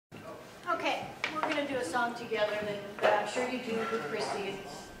song together that I'm sure you do with Christy.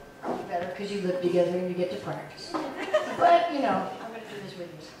 It's better because you live together and you get to practice. But, you know, I'm going to do this with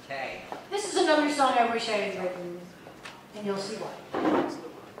you. Okay. This is another song I wish I had written, and you'll see why.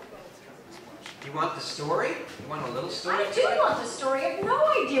 You want the story? You want a little story? I do want the story. I have no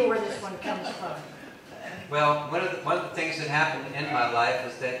idea where this one comes from. Well, one of the things that happened in my life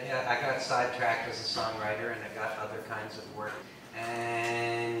was that I got sidetracked as a songwriter, and I got other kinds of work.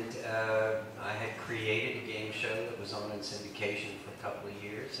 And I had created a game show that was on in syndication for a couple of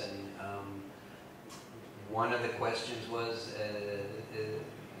years, and one of the questions was,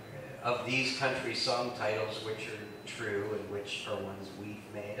 of these country song titles, which are true and which are ones we've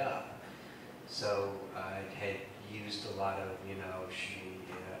made up. So I had used a lot of, you know,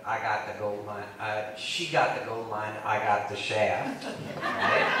 I got the gold mine, she got the gold mine, I got the shaft.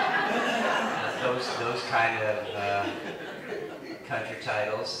 Right? Those kind of country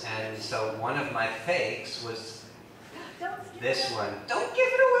titles. And so one of my fakes was this one. Don't give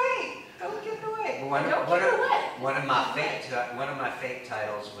it away! Don't give it away! One of my fake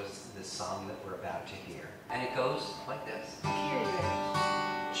titles was the song that we're about to hear. And it goes like this.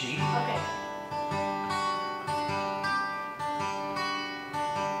 G. Okay.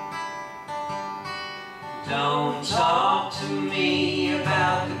 Don't talk to me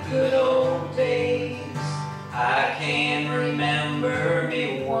about the good old days. I can remember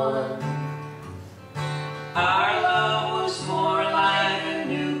me one. Our love was more like a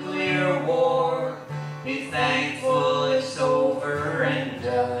nuclear war. Be thankful it's over and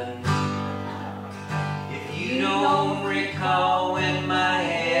done. If you don't recall when my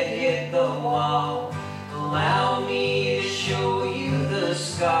head hit the wall, allow me to show you the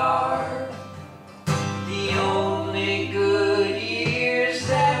scar. The only good years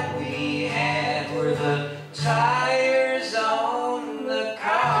that we had were the tires on the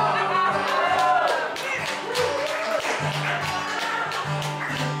car.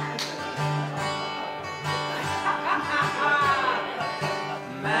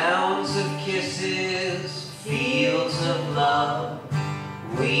 Mounds of kisses, fields of love,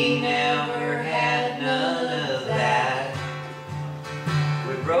 we never had none of that.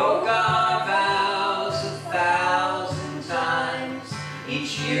 We broke our vows 1,000 times.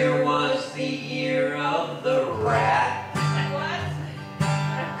 Each year was the year of the rat.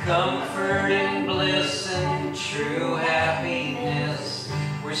 Comfort and bliss and true happiness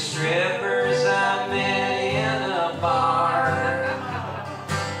were strippers I met in a bar.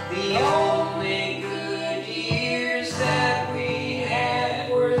 The only good years that we had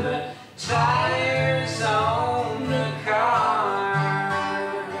were the tires on the car.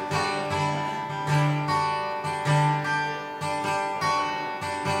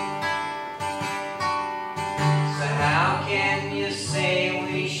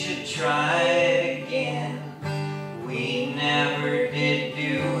 Try it again. We never did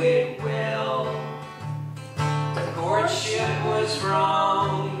do it well. The courtship was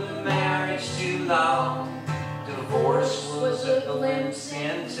wrong, the marriage too long. Divorce was a glimpse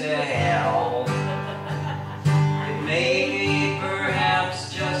into hell. It may be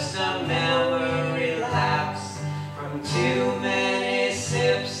perhaps just a memory lapse from too many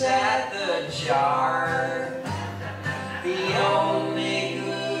sips at the jar.